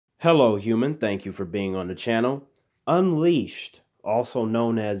Hello, human. Thank you for being on the channel. Unleashed, also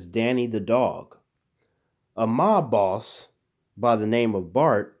known as Danny the Dog. A mob boss by the name of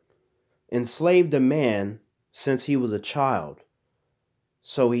Bart enslaved a man since he was a child.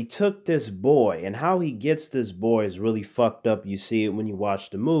 So he took this boy, and how he gets this boy is really fucked up. You see it when you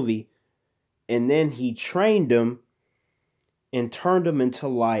watch the movie. And then he trained him and turned him into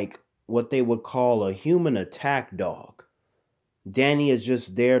like what they would call a human attack dog. Danny is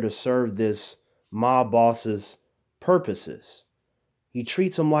just there to serve this mob boss's purposes. He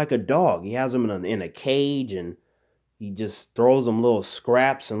treats him like a dog. He has him in a cage, and he just throws him little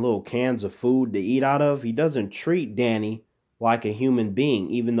scraps and little cans of food to eat out of. He doesn't treat Danny like a human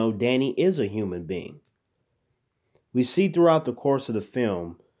being, even though Danny is a human being. We see throughout the course of the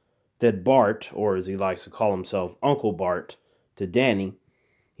film that Bart, or as he likes to call himself, Uncle Bart, to Danny,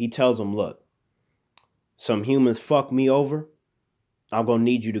 he tells him, look, some humans fuck me over. I'm going to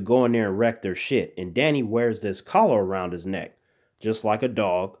need you to go in there and wreck their shit. And Danny wears this collar around his neck, just like a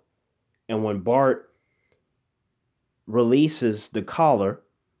dog. And when Bart releases the collar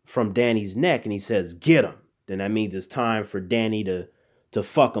from Danny's neck and he says, get him, then that means it's time for Danny to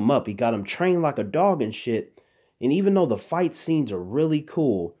fuck him up. He got him trained like a dog and shit. And even though the fight scenes are really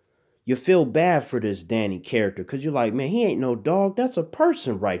cool, you feel bad for this Danny character because you're like, man, he ain't no dog. That's a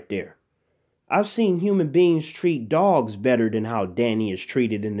person right there. I've seen human beings treat dogs better than how Danny is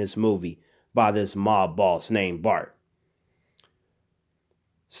treated in this movie by this mob boss named Bart.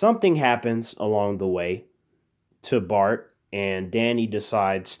 Something happens along the way to Bart, and Danny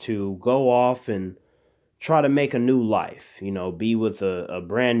decides to go off and try to make a new life, be with a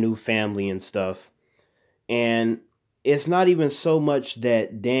brand new family and stuff. And it's not even so much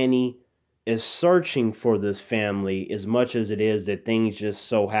that Danny is searching for this family as much as it is that things just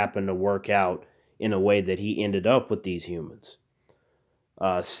so happen to work out in a way that he ended up with these humans.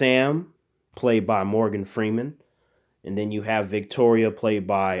 Sam, played by Morgan Freeman, and then you have Victoria, played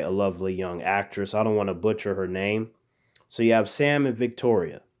by a lovely young actress. I don't want to butcher her name. So you have Sam and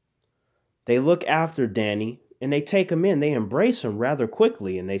Victoria. They look after Danny, and they take him in. They embrace him rather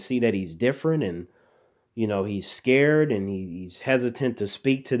quickly, and they see that he's different, and he's scared and he's hesitant to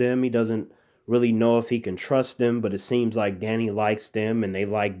speak to them. He doesn't really know if he can trust them, but it seems like Danny likes them and they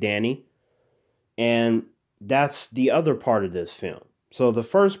like Danny. And that's the other part of this film. So the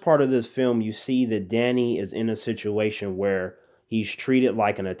first part of this film, you see that Danny is in a situation where he's treated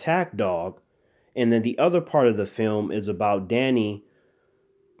like an attack dog. And then the other part of the film is about Danny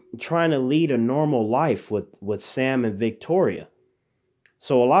trying to lead a normal life with Sam and Victoria.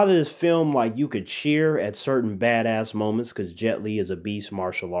 So a lot of this film, like, you could cheer at certain badass moments because Jet Li is a beast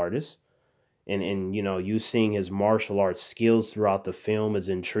martial artist. And you seeing his martial arts skills throughout the film is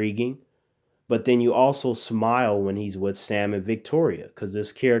intriguing. But then you also smile when he's with Sam and Victoria because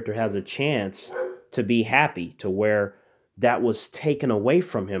this character has a chance to be happy, to where that was taken away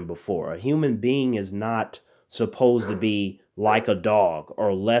from him before. A human being is not supposed to be like a dog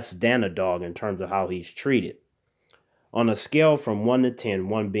or less than a dog in terms of how he's treated. On a scale from 1 to 10,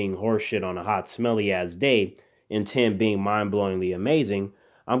 1 being horseshit on a hot, smelly ass day, and 10 being mind-blowingly amazing,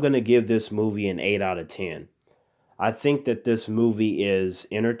 I'm going to give this movie an 8 out of 10. I think that this movie is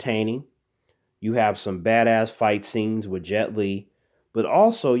entertaining. You have some badass fight scenes with Jet Li, but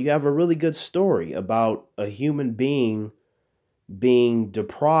also you have a really good story about a human being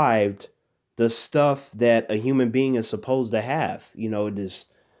deprived the stuff that a human being is supposed to have.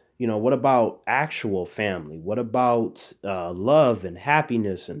 What about actual family? What about love and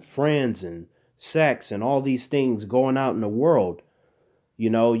happiness and friends and sex and all these things going out in the world?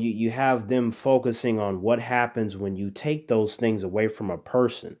 You have them focusing on what happens when you take those things away from a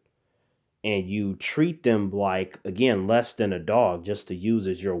person and you treat them like, again, less than a dog just to use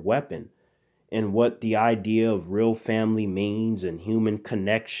as your weapon, and what the idea of real family means and human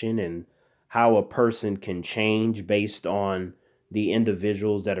connection and how a person can change based on the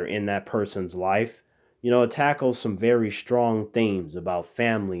individuals that are in that person's life. It tackles some very strong themes about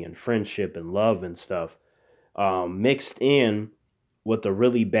family and friendship and love and stuff, mixed in with a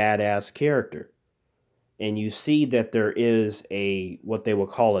really badass character. And you see that there is what they would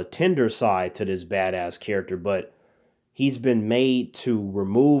call a tender side to this badass character, but he's been made to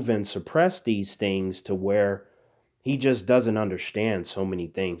remove and suppress these things to where he just doesn't understand so many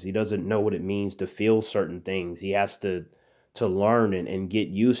things. He doesn't know what it means to feel certain things. He has to learn and get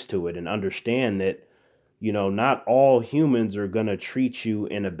used to it and understand that, not all humans are going to treat you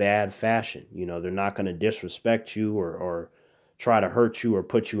in a bad fashion. They're not going to disrespect you or try to hurt you or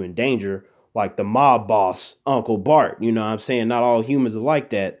put you in danger like the mob boss, Uncle Bart. I'm saying? Not all humans are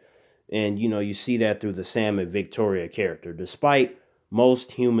like that. And, you see that through the Sam and Victoria character. Despite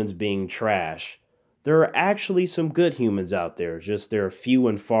most humans being trash, there are actually some good humans out there. Just they're few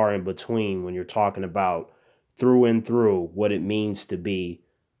and far in between when you're talking about through and through what it means to be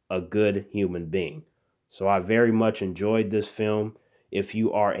a good human being. So I very much enjoyed this film. If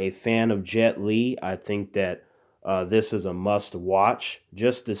you are a fan of Jet Li, I think that this is a must watch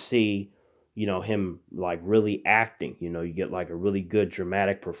just to see, him like really acting. You get like a really good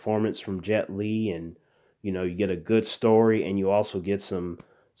dramatic performance from Jet Li, and you get a good story, and you also get some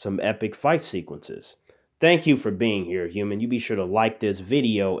epic fight sequences. Thank you for being here, human. You be sure to like this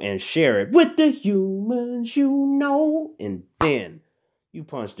video and share it with the humans you know. And then you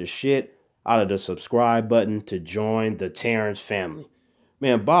punch the shit out of the subscribe button to join the Terrence family.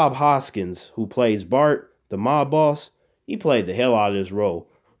 Man, Bob Hoskins, who plays Bart, the mob boss, he played the hell out of this role.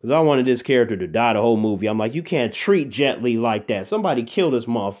 Because I wanted this character to die the whole movie. I'm like, you can't treat Jet Li like that. Somebody kill this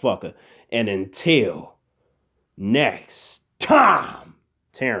motherfucker. And until next time,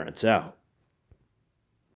 Terrence out.